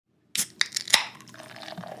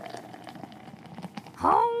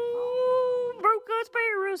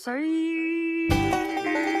conspiracy.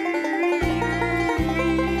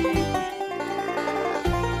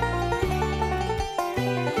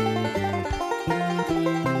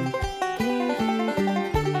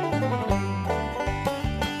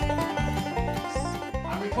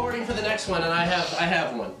 I'm recording for the next one, and I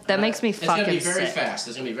have one. That makes me fucking sick. It's gonna be very fast.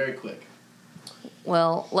 It's gonna be very quick.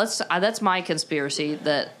 Well, that's my conspiracy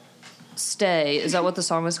that Stay, is that what the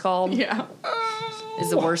song is called? Yeah. Is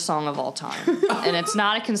the worst song of all time. And it's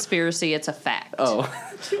not a conspiracy, it's a fact. Oh.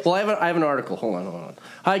 Well, I have an article. Hold on.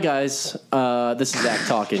 Hi, guys. This is Zach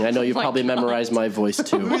talking. I know you probably memorized my voice,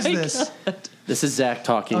 too. Who is this? This is Zach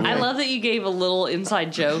talking. I love that you gave a little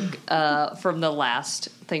inside joke from the last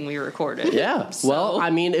thing we recorded. Yeah. So- Well, I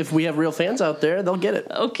mean, if we have real fans out there, they'll get it.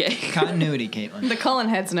 Okay. Continuity, Caitlin. The Cullen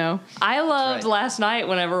heads know. I loved right. last night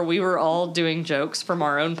whenever we were all doing jokes from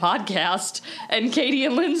our own podcast, and Katie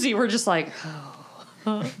and Lindsay were just like,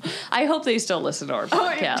 I hope they still listen to our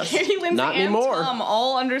podcast. Katie, Lindsay, Not and anymore. Tom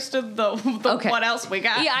all understood the Okay. what else we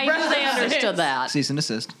got. Yeah, I knew they understood that. Cease and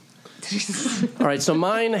desist. All right, so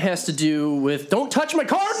mine has to do with don't touch my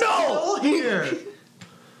cardinal! Here.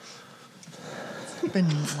 Been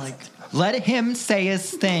like Let him say his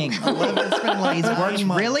thing. He's worked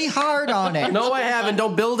really hard on it. No, I haven't.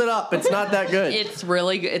 Don't build it up. It's not that good. It's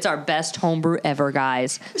really good. It's our best homebrew ever,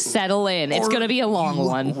 guys. Settle in. It's going to be a long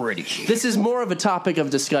one. This is more of a topic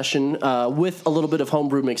of discussion with a little bit of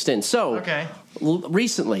homebrew mixed in. So, okay.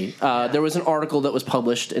 Recently, there was an article that was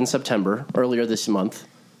published in September, earlier this month.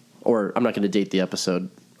 Or I'm not going to date the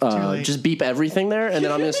episode. late. Just beep everything there, and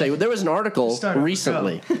then I'm going to say there was an article Start over,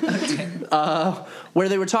 recently where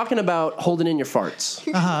they were talking about holding in your farts.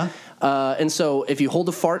 And so if you hold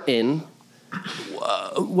a fart in,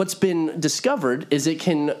 what's been discovered is it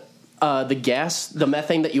can the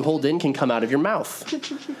methane that you hold in can come out of your mouth.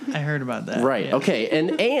 I heard about that. Right. Yeah. Okay.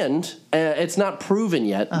 And it's not proven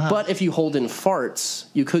yet, but if you hold in farts,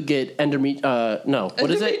 you could get no. What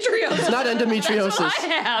is it? Endometriosis. It's not endometriosis. That's what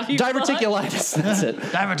I have, you Diverticulitis. That's it.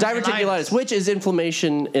 Diverticulitis, which is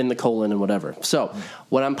inflammation in the colon and whatever. So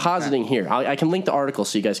what I'm positing here, I can link the article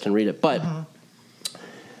so you guys can read it. But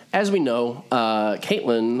as we know,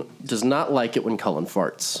 Caitlin does not like it when Cullen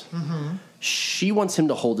farts. She wants him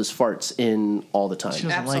to hold his farts in all the time. She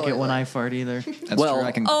doesn't like it when I fart either. That's Well, true.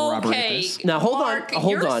 I can corroborate Okay. this. Now, hold Mark, on.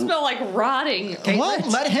 you smell like rotting. What?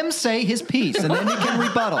 Let him say his piece, and then he can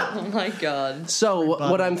rebuttal. Oh, my God. So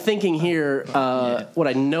what I'm thinking here, what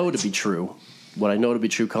I know to be true,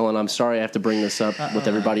 Cullen, I'm sorry I have to bring this up with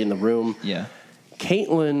everybody in the room. Yeah.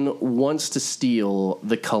 Caitlin wants to steal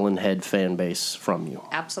the Cullen Head fan base from you.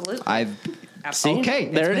 Absolutely. See? Okay,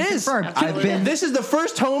 There it's it been is. confirmed. This is the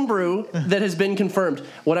first homebrew that has been confirmed.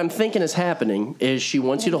 What I'm thinking is happening is she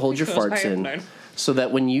wants you to hold your farts in so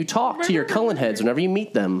that when you talk to your Cullen Heads, whenever you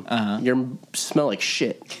meet them, you smell like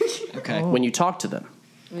shit Okay. when you talk to them.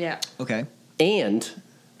 Yeah. Okay. And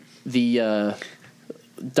the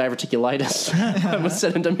diverticulitis. I almost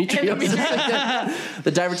said endometriosis.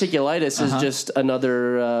 The diverticulitis is just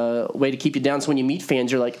another way to keep you down. So when you meet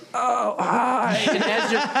fans, you're like, oh, hi. And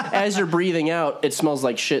as you're breathing out, it smells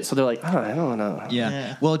like shit. So they're like, oh, I don't know.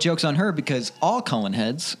 Yeah. Well, joke's on her because all Cullen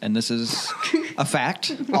heads, and this is a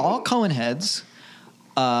fact, all Cullen heads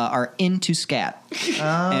are into scat.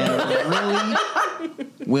 And really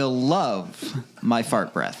will love my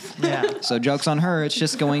fart breath. Yeah. So joke's on her. It's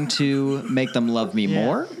just going to make them love me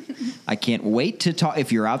more. I can't wait to talk.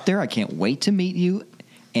 If you're out there, I can't wait to meet you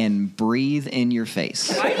and breathe in your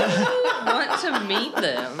face. Why do you want to meet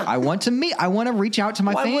them? I want to reach out to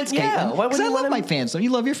my Why fans, would- yeah, Caitlin. why would 'Cause I you love let my him- fans. Don't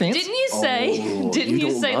you love your fans? Didn't you say you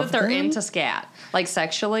don't that love they're them? into scat? Like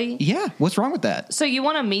sexually? Yeah. What's wrong with that? So you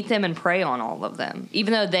want to meet them and prey on all of them,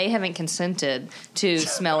 even though they haven't consented to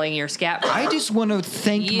smelling your scat breath. I just want to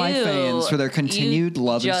thank my fans for their continued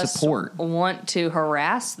love and support. Want to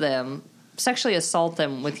harass them, sexually assault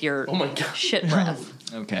them with your shit breath.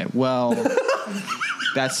 Okay, well,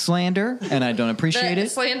 that's slander, and I don't appreciate That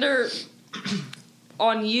it. slander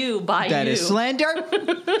on you by That you. is slander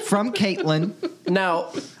from Caitlin. Now,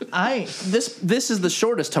 this is the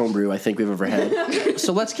shortest homebrew I think we've ever had.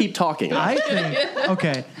 So let's keep talking.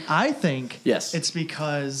 I think Yes. it's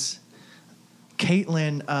because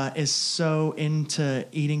Caitlin is so into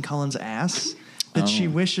eating Cullen's ass that she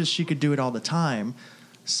wishes she could do it all the time.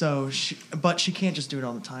 But she can't just do it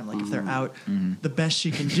all the time. Like if they're out, the best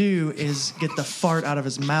she can do is get the fart out of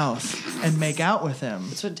his mouth and make out with him.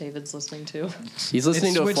 That's what David's listening to. He's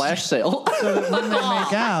listening to a flash sale. So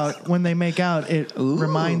that when they make out, it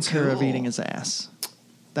reminds her of eating his ass.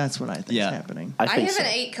 That's what I think is happening. I I think haven't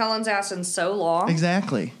so. ate Cullen's ass in so long.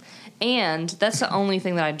 Exactly. And that's the only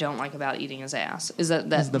thing that I don't like about eating his ass is that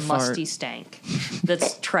the musty fart. stank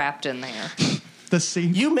that's trapped in there. The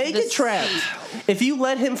seed. You make The it trapped. If you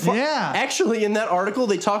let him fart. Yeah. Actually, in that article,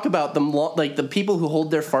 they talk about like the people who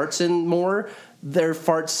hold their farts in more, their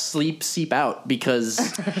farts seep out because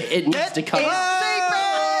it needs to come out.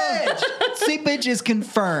 Seepage is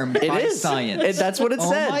confirmed It by is. science. That's what it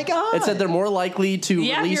said. Oh my God. It said they're more likely to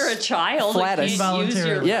Yeah, release you're a child. Like, flatus. you use your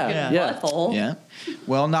Involuntarily. Yeah. butthole. Yeah.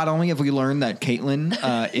 Well, not only have we learned that Caitlin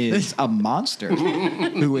is a monster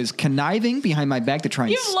who is conniving behind my back to try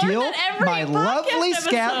and You've learned steal that every my podcast lovely episode.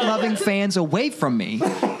 scat-loving fans away from me,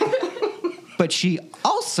 but she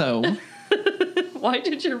also Why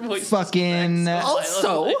did your voice fucking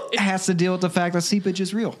Also, has to deal with the fact that seepage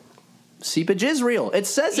is real. seepage is real. It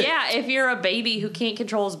says it. Yeah, if you're a baby who can't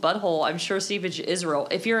control his butthole, I'm sure seepage is real.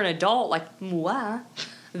 If you're an adult like moi,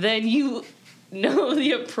 then you know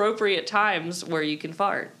the appropriate times where you can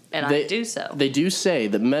fart, and I do so. They do say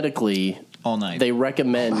that medically All night. they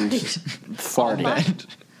recommend farting.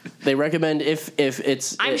 They recommend if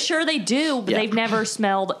it's. I'm sure they do, but Yeah. they've never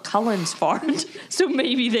smelled Cullen's fart, so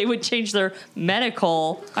maybe they would change their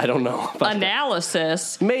medical I don't know. about that.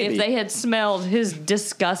 analysis Maybe. if they had smelled his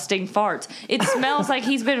disgusting farts. It smells like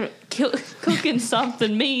he's been cooking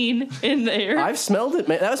something mean in there I've smelled it,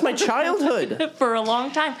 man. That was my childhood. for a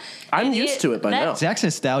long time. I'm And used to it by that- now. Zach's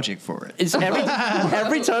nostalgic for it. It's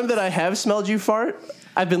every time that I have smelled you fart,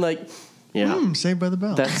 I've been like, yeah, Saved by the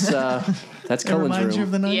Bell. that's it Cullen's reminds you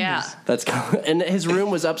of room. the 90s. Yeah. That's and his room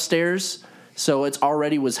was upstairs, so it's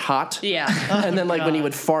already was hot. Yeah. And then like when he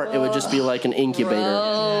would fart, it would just be like an incubator.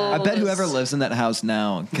 I bet whoever lives in that house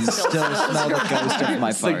now can still smell the ghost of my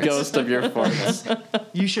It's the farts. ghost of your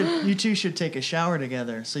farts. You two should take a shower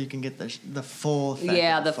together so you can get the full effect.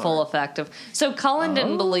 Yeah, of the fart. full effect of. So Cullen Oh.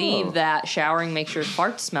 didn't believe that showering makes your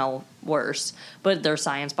farts smell worse, but there's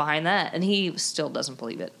science behind that, and he still doesn't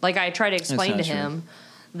believe it. Like I try to explain to not true. him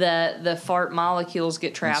that the fart molecules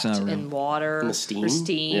get trapped not real. in water In the steam? or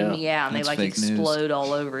steam, Yeah. and they That's like fake news. explode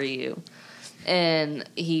all over you. And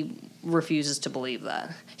he refuses to believe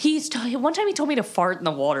that. One time he told me to fart in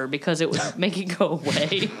the water because it would make it go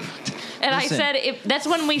away. And Listen, I said, if that's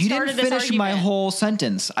when we You started didn't this finish my argument. whole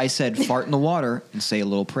sentence. I said fart in the water and say a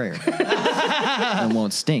little prayer. It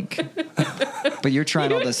won't stink. But you're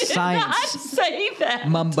trying all You this did science not say that.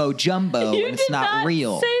 mumbo jumbo, You and it's did not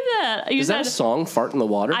real. Say that. You Is that a said, song? Fart in the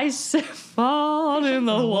water? I said, fall in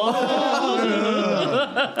the water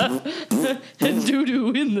and doo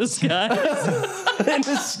doo in the sky. in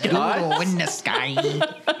the sky. in the sky.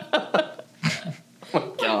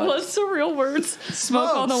 God. What's the real words?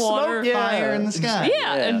 Smoke on the water. yeah. Fire in the sky.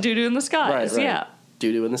 Yeah, and doo doo in the skies. Right. Yeah,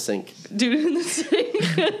 Doo doo in the sink. doo doo in the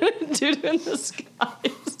sink. Doo doo in the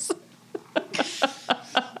skies.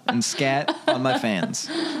 And scat on my fans.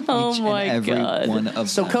 Oh Each my and every God. one of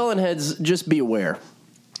So them. Cullen heads, just be aware.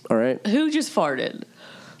 All right. Who just farted?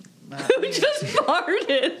 Who just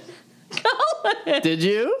farted? Cullen, Did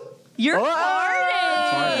you? you're Oh!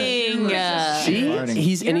 farting. Farting.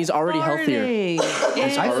 He's already healthier.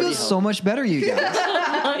 Farting. I feel so much better, you guys.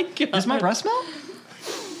 Oh my God. Does my breath smell?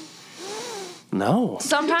 No.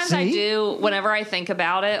 Sometimes I See? do. Whenever I think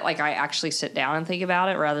about it, like I actually sit down and think about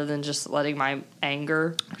it rather than just letting my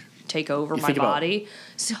anger take over my think about- body.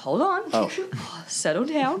 So, hold on. Oh. Settle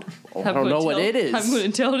down. I don't know what it is. I'm going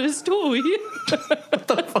to tell this story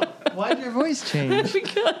Why did your voice change?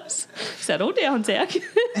 because settle down, Zach.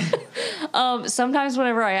 Sometimes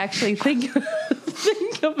whenever I actually think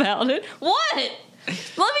about it, what?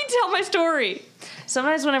 Let me tell my story.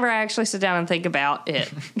 Sometimes whenever I actually sit down and think about it,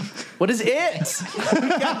 What is it?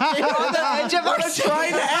 I'm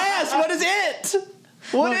trying to ask. What is it?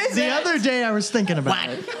 What is the it? other day I was thinking about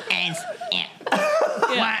it.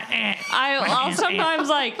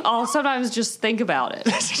 I'll sometimes just think about it.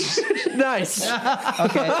 Nice.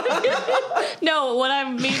 No, what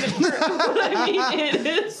I mean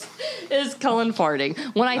is Cullen farting.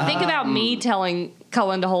 When I think about me telling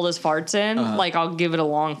Cullen to hold his farts in, like I'll give it a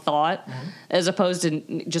long thought, as opposed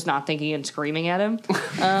to just not thinking and screaming at him.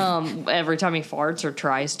 Every time he farts or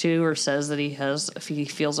tries to or says that if he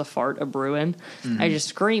feels a fart a brewing, I just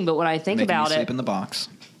scream. But when I think Making me about sleep it, in the box.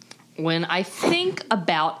 when I think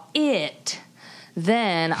about it,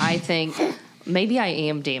 then I think maybe I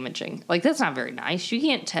am damaging. Like, that's not very nice. You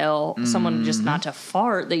can't tell someone just not to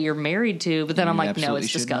fart that you're married to, but then I'm You like, no, absolutely it's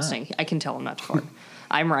should disgusting. I can tell him not to fart.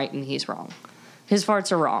 I'm right and he's wrong. His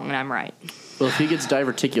farts are wrong and I'm right. Well, if he gets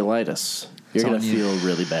diverticulitis, you're It's going on to you. feel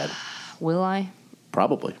really bad. Will I?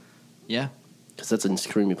 Probably. Yeah. Because that's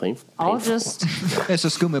extremely painful. I'll just. It's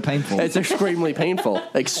extremely painful. It's extremely painful.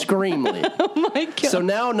 Extremely. Oh my god! So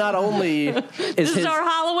now not only is This is our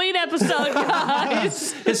Halloween episode,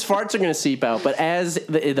 guys. his farts are going to seep out, but as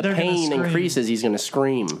the gonna pain scream. increases, he's going to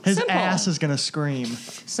scream. His Simple. ass is gonna scream.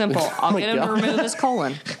 Simple. I'll my get him God. to remove his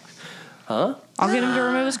colon. Huh? I'll get him to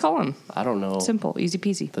remove his colon. I don't know Simple, easy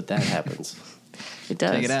peasy. that happens. It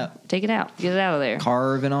does. Take it out. Take it out. Get it out of there.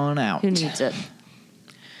 Carving on out. Who needs it?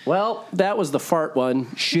 Well, that was the fart one.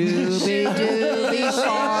 Shooby dooby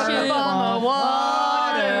fart on the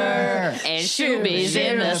water. And shoobies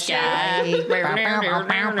in the sky.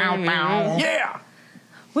 Yeah!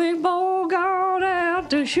 We've all gone out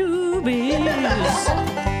to shoobies.